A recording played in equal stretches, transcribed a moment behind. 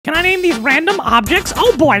Can I name these random objects?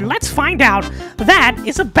 Oh boy, let's find out. That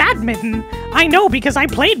is a badminton. I know because I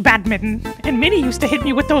played badminton, and Minnie used to hit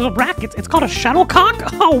me with those rackets. It's called a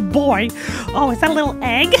shuttlecock? Oh boy. Oh, is that a little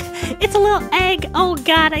egg? It's a little egg. Oh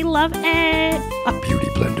god, I love egg. A beauty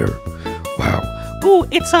blender. Wow. Ooh,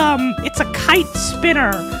 it's a kite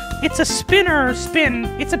spinner. It's a spinner spin.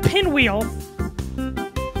 It's a pinwheel.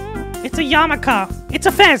 It's a yarmulke. It's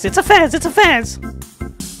a fez. It's a fez. It's a fez.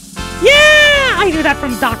 Yeah! I knew that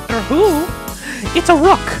from Doctor Who. It's a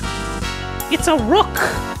rook. It's a rook.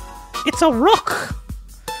 It's a rook.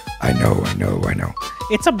 I know.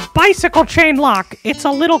 It's a bicycle chain lock. It's a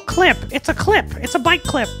little clip. It's a clip. It's a bike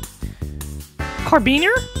clip.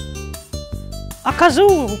 Carabiner? A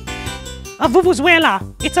kazoo. A vuvuzela.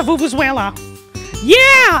 It's a vuvuzela.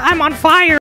 Yeah! I'm on fire.